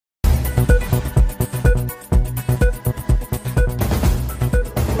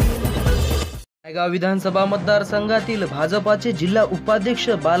नायगाव विधानसभा मतदारसंघातील भाजपाचे जिल्हा उपाध्यक्ष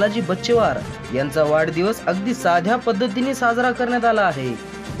बालाजी बच्चेवार यांचा वाढदिवस अगदी साध्या पद्धतीने साजरा करण्यात आला आहे।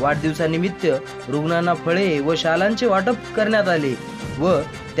 वाढदिवसानिमित्त रुग्णांना फळे व शालांचे वाटप करण्यात आले व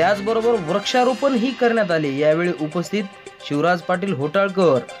त्याचबरोबर वृक्षारोपण ही करण्यात आले। यावेळी उपस्थित शिवराज पाटील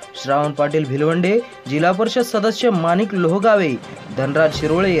होटाळकर, श्रावण पाटील भिलवंडे, जिल्हा परिषद सदस्य माणिक लोहगावे, धनराज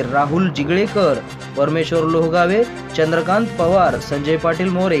शिरोळे, राहुल जिगळेकर, परमेश्वर लोहगावे, चंद्रकांत पवार, संजय पाटील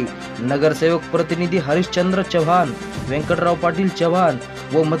मोरे, नगरसेवक प्रतिनिधी हरिश्चंद्र चव्हाण, व्यंकटराव पाटील चव्हाण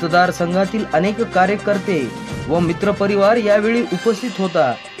व मतदारसंघातील अनेक कार्यकर्ते व मित्रपरिवार यावेळी उपस्थित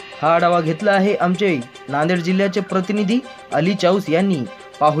होता। हा आढावा घेतला आहे आमचे नांदेड जिल्ह्याचे प्रतिनिधी अली चाऊस यांनी।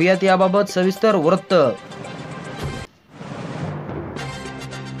 पाहुयात याबाबत सविस्तर वृत्त।